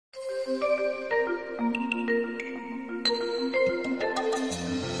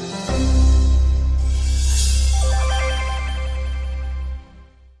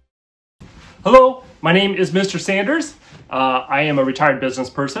Hello, my name is Mr. Sanders. I am a retired business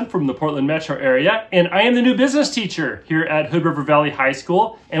person from the Portland metro area, and I am the new business teacher here at Hood River Valley High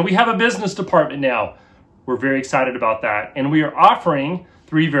School, and we have a business department now. We're very excited about that, and we are offering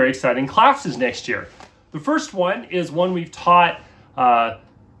 3 very exciting classes next year. The first one is one we've taught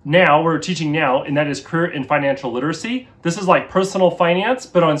we're teaching now, and that is career and financial literacy. This is like personal finance,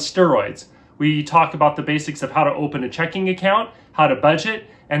 but on steroids. We talk about the basics of how to open a checking account, how to budget,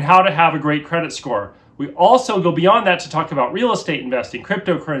 and how to have a great credit score. We also go beyond that to talk about real estate investing,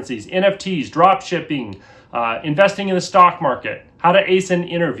 cryptocurrencies, NFTs, drop shipping, investing in the stock market, how to ace an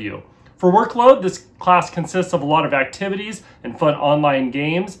interview. For workload, this class consists of a lot of activities and fun online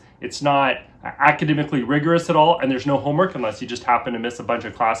games. It's not academically rigorous at all, and there's no homework unless you just happen to miss a bunch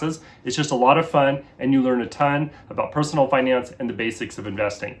of classes. It's just a lot of fun, and you learn a ton about personal finance and the basics of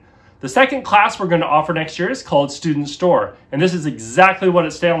investing. The second class we're going to offer next year is called Student Store, and this is exactly what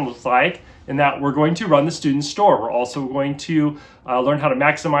it sounds like, in that we're going to run the student store. We're also going to learn how to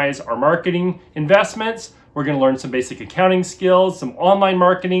maximize our marketing investments. We're going to learn some basic accounting skills, some online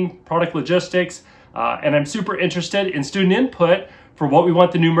marketing, product logistics, and I'm super interested in student input for what we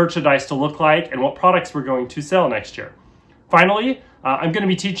want the new merchandise to look like and what products we're going to sell next year. Finally, I'm going to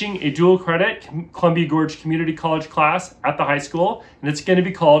be teaching a dual credit Columbia Gorge Community College class at the high school, and it's going to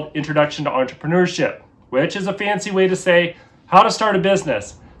be called Introduction to Entrepreneurship, which is a fancy way to say how to start a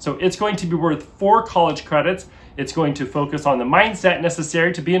business. So it's going to be worth 4 college credits. It's going to focus on the mindset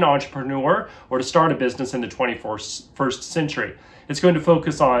necessary to be an entrepreneur or to start a business in the 21st century. It's going to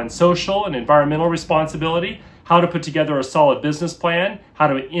focus on social and environmental responsibility, how to put together a solid business plan, how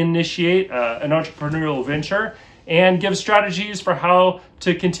to initiate an entrepreneurial venture, and give strategies for how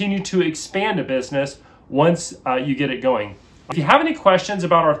to continue to expand a business once you get it going. If you have any questions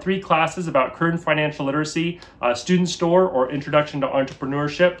about our 3 classes about career and financial literacy, Student Store, or Introduction to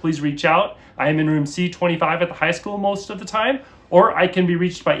Entrepreneurship, please reach out. I am in room C25 at the high school most of the time, or I can be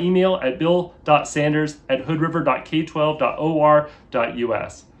reached by email at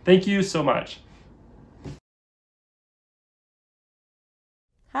bill.sanders@hoodriver.k12.or.us. Thank you so much.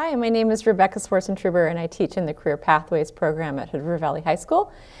 Hi, my name is Rebecca Swartzentruber, and I teach in the Career Pathways program at Hood River Valley High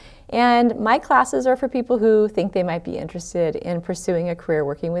School. And my classes are for people who think they might be interested in pursuing a career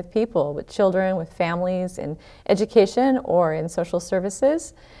working with people, with children, with families, in education, or in social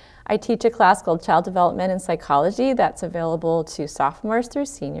services. I teach a class called Child Development and Psychology that's available to sophomores through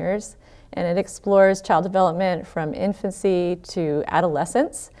seniors, and it explores child development from infancy to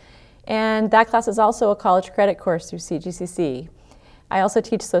adolescence. And that class is also a college credit course through CGCC. I also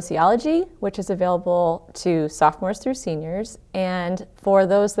teach sociology, which is available to sophomores through seniors. And for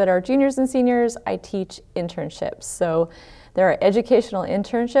those that are juniors and seniors, I teach internships. So there are educational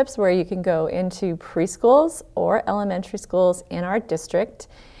internships where you can go into preschools or elementary schools in our district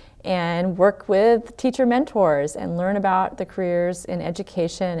and work with teacher mentors and learn about the careers in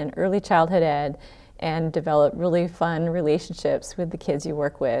education and early childhood ed and develop really fun relationships with the kids you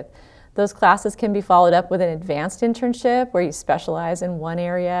work with. Those classes can be followed up with an advanced internship where you specialize in one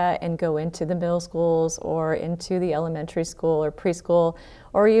area and go into the middle schools or into the elementary school or preschool,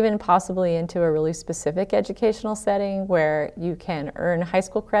 or even possibly into a really specific educational setting where you can earn high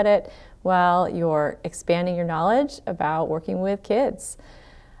school credit while you're expanding your knowledge about working with kids.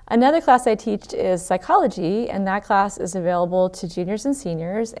 Another class I teach is psychology, and that class is available to juniors and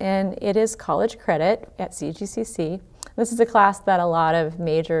seniors, and it is college credit at CGCC. This is a class that a lot of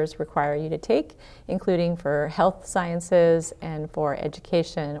majors require you to take, including for health sciences and for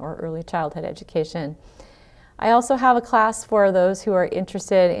education or early childhood education. I also have a class for those who are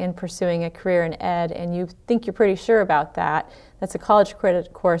interested in pursuing a career in ed and you think you're pretty sure about that. That's a college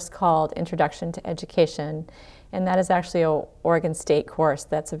credit course called Introduction to Education, and that is actually an Oregon State course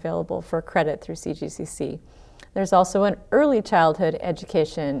that's available for credit through CGCC. There's also an early childhood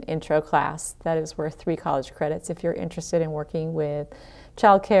education intro class that is worth 3 college credits if you're interested in working with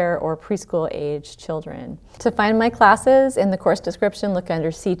childcare or preschool age children. To find my classes, in the course description, look under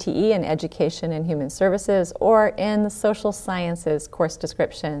CTE in Education and Human Services or in the Social Sciences course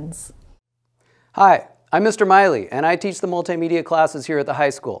descriptions. Hi, I'm Mr. Miley, and I teach the multimedia classes here at the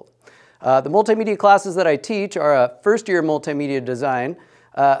high school. The multimedia classes that I teach are a first-year multimedia design,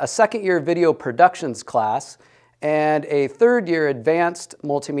 a second-year video productions class, and a third-year advanced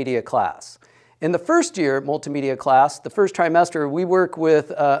multimedia class. In the first-year multimedia class, the first trimester, we work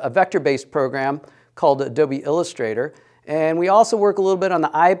with a vector-based program called Adobe Illustrator, and we also work a little bit on the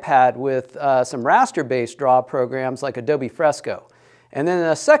iPad with some raster-based draw programs like Adobe Fresco. And then in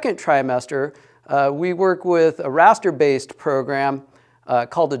the second trimester, we work with a raster-based program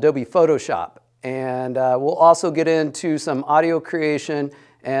called Adobe Photoshop. And we'll also get into some audio creation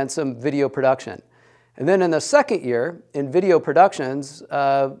and some video production. And then in the second year, in video productions,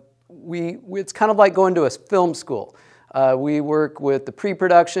 it's kind of like going to a film school. We work with the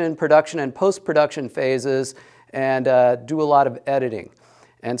pre-production, production, and post-production phases and do a lot of editing.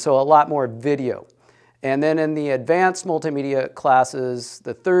 And so a lot more video. And then in the advanced multimedia classes,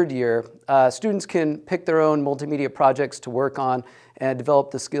 the third year, students can pick their own multimedia projects to work on and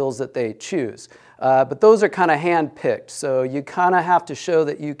develop the skills that they choose. But those are kind of hand-picked, so you kind of have to show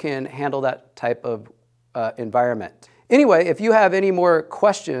that you can handle that type of environment. Anyway, if you have any more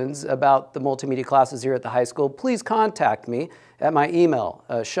questions about the multimedia classes here at the high school, please contact me at my email,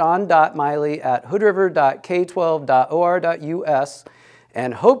 sean.miley@hood-river.k12.or.us,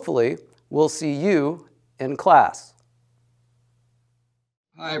 and hopefully we'll see you in class.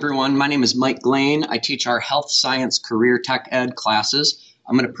 Hi everyone, my name is Mike Glane. I teach our health science career tech ed classes.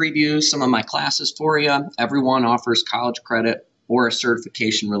 I'm going to preview some of my classes for you. Everyone offers college credit or a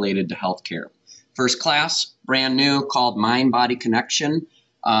certification related to healthcare. First class, brand new, called Mind-Body Connection,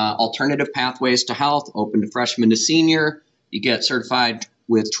 Alternative Pathways to Health, open to freshman to senior. You get certified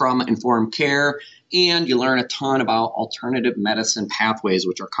with trauma-informed care, and you learn a ton about alternative medicine pathways,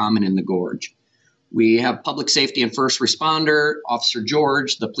 which are common in the Gorge. We have public safety and first responder. Officer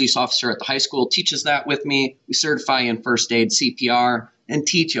George, the police officer at the high school, teaches that with me. We certify in first aid, CPR, and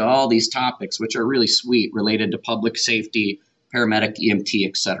teach you all these topics, which are really sweet, related to public safety, paramedic, EMT,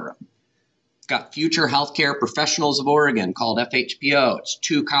 etc. Got Future Healthcare Professionals of Oregon, called FHPO. It's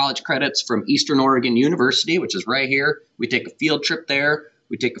 2 college credits from Eastern Oregon University, which is right here. We take a field trip there.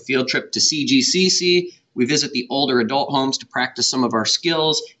 We take a field trip to CGCC. We visit the older adult homes to practice some of our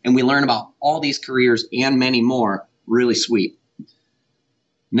skills, and we learn about all these careers and many more. Really sweet.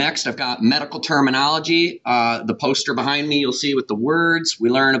 Next, I've got medical terminology. The poster behind me, you'll see with the words. We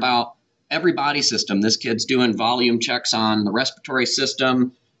learn about every body system. This kid's doing volume checks on the respiratory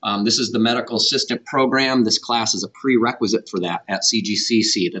system. This is the medical assistant program. This class is a prerequisite for that at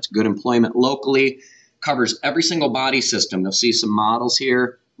CGCC. That's good employment locally. Covers every single body system. You'll see some models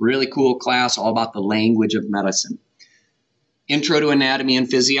here. Really cool class, all about the language of medicine. Intro to Anatomy and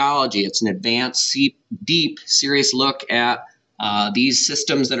Physiology. It's an advanced, deep, serious look at these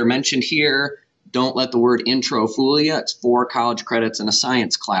systems that are mentioned here. Don't let the word intro fool you. It's 4 college credits in a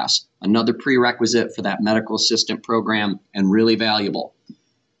science class. Another prerequisite for that medical assistant program, and really valuable.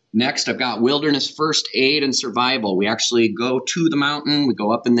 Next, I've got Wilderness First Aid and Survival. We actually go to the mountain, we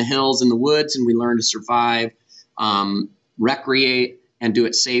go up in the hills, in the woods, and we learn to survive, recreate, and do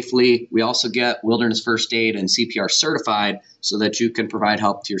it safely. We also get Wilderness First Aid and CPR certified so that you can provide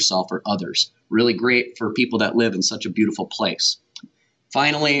help to yourself or others. Really great for people that live in such a beautiful place.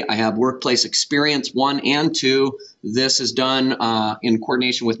 Finally, I have Workplace Experience 1 and 2. This is done in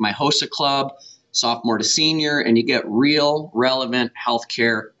coordination with my HOSA club, sophomore to senior, and you get real, relevant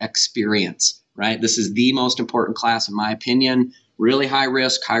healthcare experience, right? This is the most important class in my opinion. Really high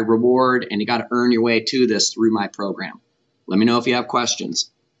risk, high reward, and you got to earn your way to this through my program. Let me know if you have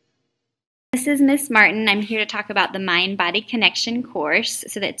questions. This is Miss Martin. I'm here to talk about the Mind-Body Connection course.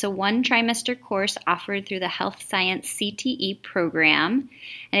 So that's a 1-trimester course offered through the Health Science CTE program,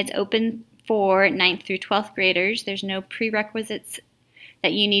 and it's open for 9th through 12th graders. There's no prerequisites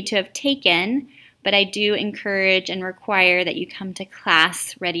that you need to have taken, but I do encourage and require that you come to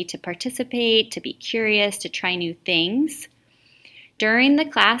class ready to participate, to be curious, to try new things. During the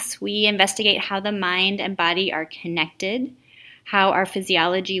class, we investigate how the mind and body are connected, how our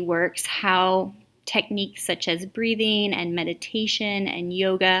physiology works, how techniques such as breathing and meditation and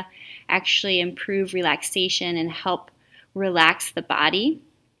yoga actually improve relaxation and help relax the body.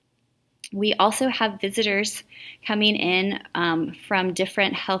 We also have visitors coming in from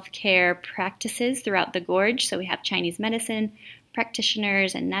different healthcare practices throughout the Gorge. So we have Chinese medicine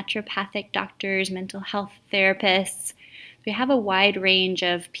practitioners and naturopathic doctors, mental health therapists. We have a wide range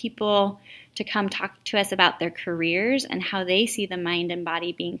of people to come talk to us about their careers and how they see the mind and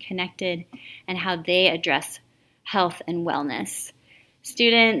body being connected and how they address health and wellness.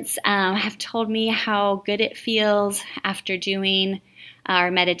 Students have told me how good it feels after doing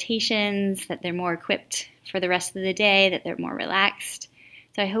our meditations, that they're more equipped for the rest of the day, that they're more relaxed.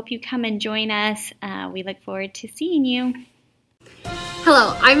 So I hope you come and join us. We look forward to seeing you.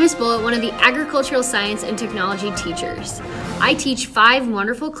 Hello, I'm Miss Bullitt, one of the agricultural science and technology teachers. I teach 5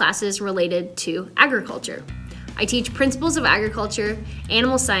 wonderful classes related to agriculture. I teach principles of agriculture,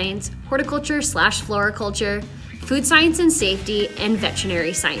 animal science, horticulture/floriculture, food science and safety, and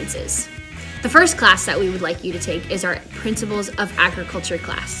veterinary sciences. The first class that we would like you to take is our Principles of Agriculture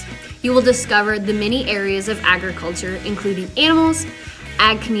class. You will discover the many areas of agriculture, including animals,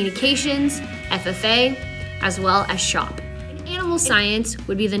 ag communications, FFA, as well as shop. Animal science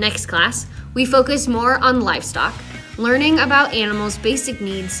would be the next class. We focus more on livestock, learning about animals' basic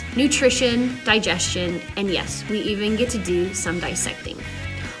needs, nutrition, digestion, and yes, we even get to do some dissecting.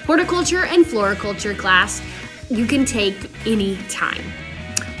 Horticulture and floriculture class you can take any time.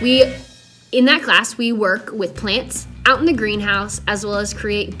 In that class, we work with plants out in the greenhouse as well as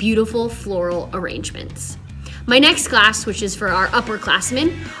create beautiful floral arrangements. My next class, which is for our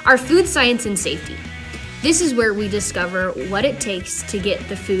upperclassmen, are food science and safety. This is where we discover what it takes to get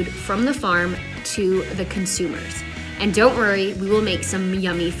the food from the farm to the consumers. And don't worry, we will make some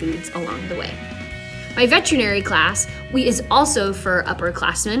yummy foods along the way. My veterinary class is also for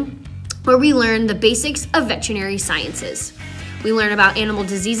upperclassmen, where we learn the basics of veterinary sciences. We learn about animal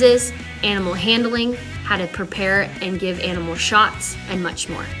diseases, animal handling, how to prepare and give animal shots, and much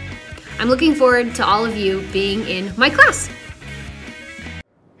more. I'm looking forward to all of you being in my class.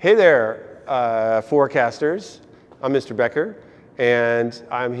 Hey there, forecasters. I'm Mr. Becker, and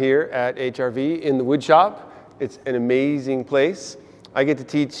I'm here at HRV in the wood shop. It's an amazing place. I get to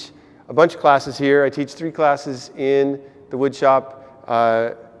teach a bunch of classes here. I teach 3 classes in the wood shop,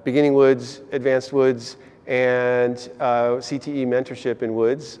 beginning woods, advanced woods, and CTE mentorship in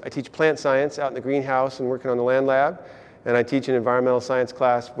woods. I teach plant science out in the greenhouse and working on the land lab. And I teach an environmental science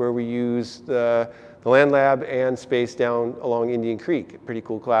class where we use the land lab and space down along Indian Creek. Pretty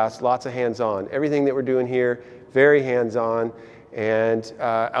cool class, lots of hands-on. Everything that we're doing here, very hands-on and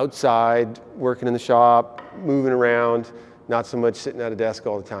outside, working in the shop, moving around, not so much sitting at a desk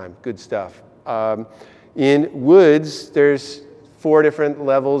all the time. Good stuff. In woods, there's 4 different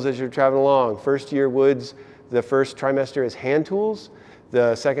levels as you're traveling along. First year woods, the first trimester is hand tools.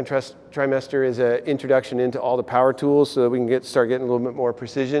 The second trimester is an introduction into all the power tools so that we can start getting a little bit more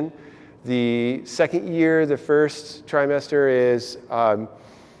precision. The second year, the first trimester is kind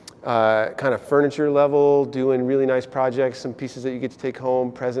of furniture level, doing really nice projects, some pieces that you get to take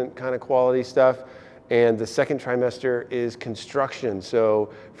home, present kind of quality stuff. And the second trimester is construction, so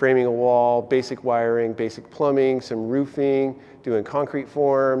framing a wall, basic wiring, basic plumbing, some roofing, doing concrete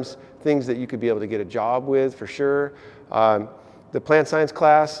forms, things that you could be able to get a job with for sure. The plant science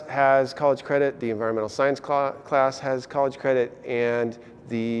class has college credit, the environmental science class has college credit, and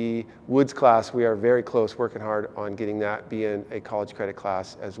the woods class, we are very close, working hard on getting that being a college credit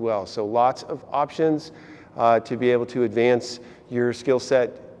class as well. So lots of options to be able to advance your skill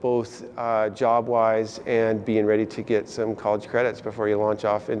set, both job-wise and being ready to get some college credits before you launch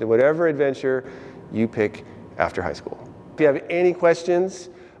off into whatever adventure you pick after high school. If you have any questions,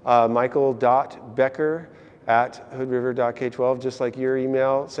 michael.becker@hoodriver.k12, just like your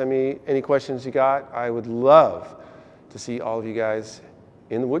email. Send me any questions you got. I would love to see all of you guys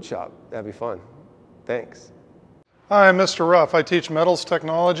in the wood shop. That'd be fun. Thanks. Hi, I'm Mr. Ruff. I teach metals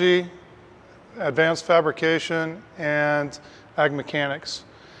technology, advanced fabrication, and ag mechanics.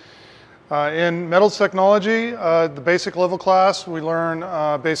 In metals technology, the basic level class, we learn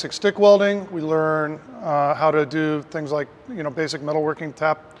basic stick welding. We learn how to do things like basic metalworking,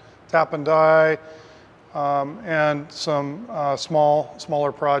 tap and die, and some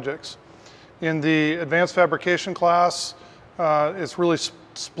smaller projects. In the advanced fabrication class, it's really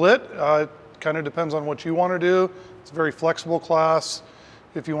split. It kind of depends on what you want to do. It's a very flexible class.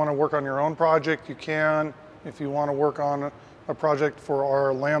 If you want to work on your own project, you can. If you want to work on a project for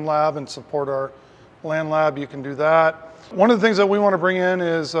our land lab and support our land lab, you can do that. One of the things that we want to bring in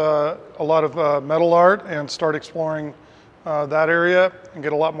is a lot of metal art and start exploring that area and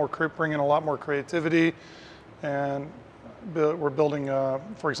get bring in a lot more creativity. And we're building,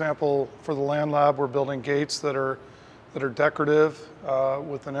 for example, for the land lab, we're building gates that are decorative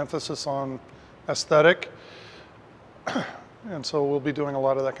with an emphasis on aesthetic. And so we'll be doing a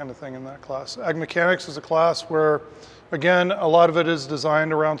lot of that kind of thing in that class. Ag mechanics is a class where, again, a lot of it is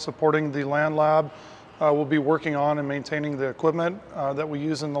designed around supporting the land lab. We'll be working on and maintaining the equipment that we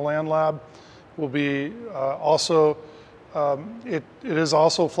use in the land lab. We'll be it is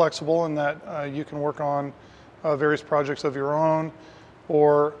also flexible in that you can work on various projects of your own,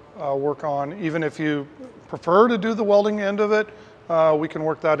 or work on, even if you prefer to do the welding end of it, we can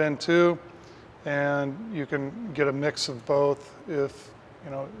work that in too. And you can get a mix of both if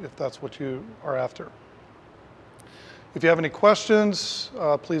that's what you are after. If you have any questions,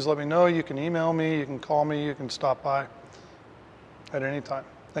 please let me know. You can email me, you can call me, you can stop by at any time.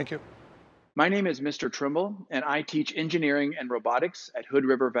 Thank you. My name is Mr. Trimble, and I teach engineering and robotics at Hood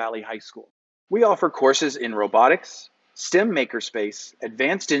River Valley High School. We offer courses in robotics, STEM makerspace,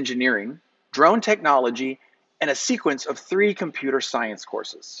 advanced engineering, drone technology, and a sequence of 3 computer science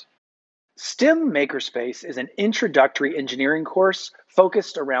courses. STEM Makerspace is an introductory engineering course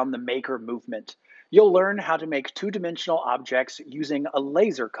focused around the maker movement. You'll learn how to make 2-dimensional objects using a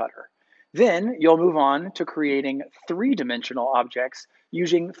laser cutter. Then you'll move on to creating 3-dimensional objects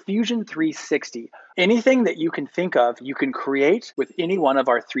using Fusion 360. Anything that you can think of, you can create with any one of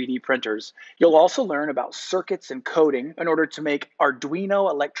our 3D printers. You'll also learn about circuits and coding in order to make Arduino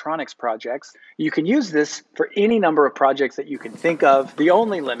electronics projects. You can use this for any number of projects that you can think of. The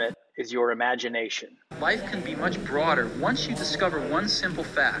only limit is your imagination. Life can be much broader once you discover one simple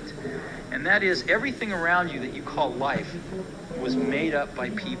fact, and that is everything around you that you call life was made up by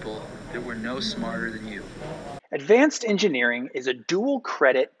people that were no smarter than you. Advanced Engineering is a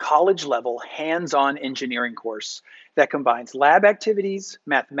dual-credit, college-level, hands-on engineering course that combines lab activities,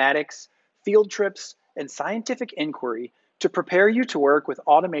 mathematics, field trips, and scientific inquiry to prepare you to work with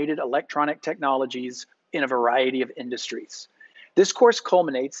automated electronic technologies in a variety of industries. This course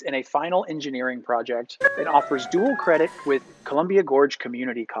culminates in a final engineering project and offers dual credit with Columbia Gorge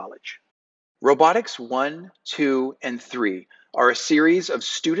Community College. Robotics 1, 2, and 3 are a series of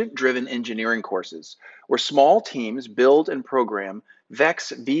student-driven engineering courses where small teams build and program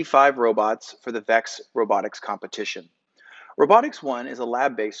VEX V5 robots for the VEX robotics competition. Robotics 1 is a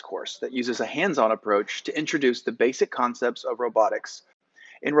lab-based course that uses a hands-on approach to introduce the basic concepts of robotics.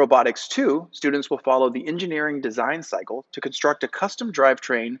 In Robotics 2, students will follow the engineering design cycle to construct a custom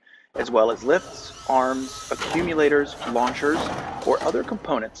drivetrain as well as lifts, arms, accumulators, launchers, or other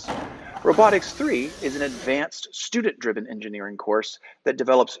components. Robotics 3 is an advanced student-driven engineering course that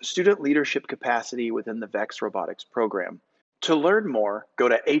develops student leadership capacity within the VEX robotics program. To learn more, go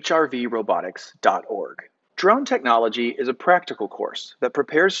to hrvrobotics.org. Drone technology is a practical course that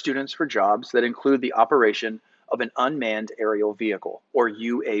prepares students for jobs that include the operation of an unmanned aerial vehicle, or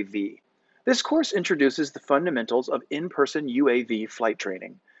UAV. This course introduces the fundamentals of in-person UAV flight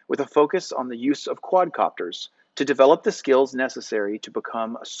training, with a focus on the use of quadcopters to develop the skills necessary to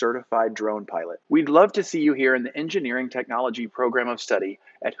become a certified drone pilot. We'd love to see you here in the Engineering Technology Program of Study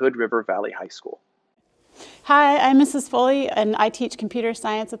at Hood River Valley High School. Hi, I'm Mrs. Foley, and I teach computer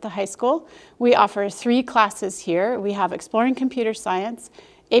science at the high school. We offer 3 classes here. We have Exploring Computer Science,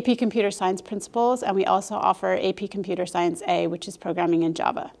 AP Computer Science Principles, and we also offer AP Computer Science A, which is programming in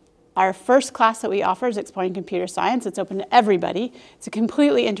Java. Our first class that we offer is Exploring Computer Science. It's open to everybody. It's a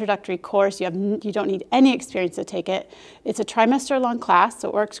completely introductory course. You don't need any experience to take it. It's a trimester-long class, so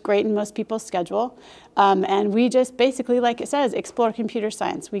it works great in most people's schedule. And we just basically, like it says, explore computer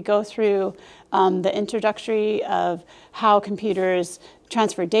science. We go through the introductory of how computers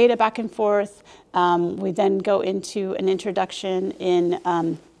transfer data back and forth. We then go into an introduction in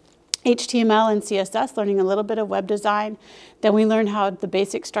HTML and CSS, learning a little bit of web design. Then we learn how the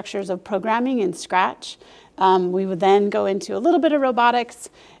basic structures of programming in Scratch. We would then go into a little bit of robotics,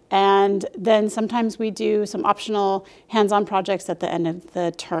 and then sometimes we do some optional hands-on projects at the end of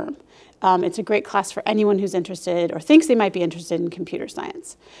the term. It's a great class for anyone who's interested or thinks they might be interested in computer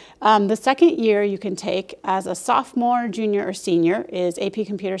science. The second year you can take as a sophomore, junior, or senior is AP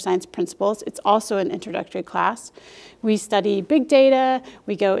Computer Science Principles. It's also an introductory class. We study big data.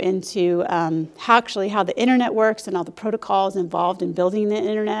 We go into how the internet works and all the protocols involved in building the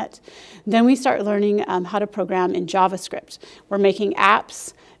internet. Then we start learning how to program in JavaScript. We're making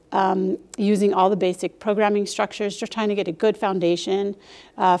apps using all the basic programming structures, just trying to get a good foundation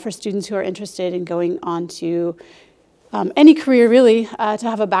for students who are interested in going on to any career really, to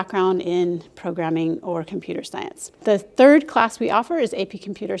have a background in programming or computer science. The third class we offer is AP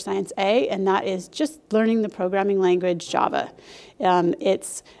Computer Science A, and that is just learning the programming language Java.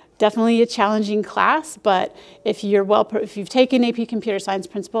 It's definitely a challenging class, but if you've taken AP Computer Science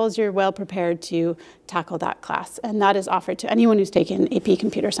Principles, you're well prepared to tackle that class. And that is offered to anyone who's taken AP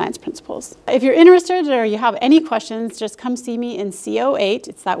Computer Science Principles. If you're interested or you have any questions, just come see me in CO8.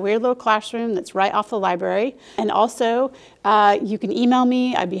 It's that weird little classroom that's right off the library. And also, you can email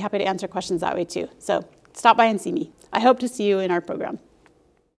me. I'd be happy to answer questions that way too. So stop by and see me. I hope to see you in our program.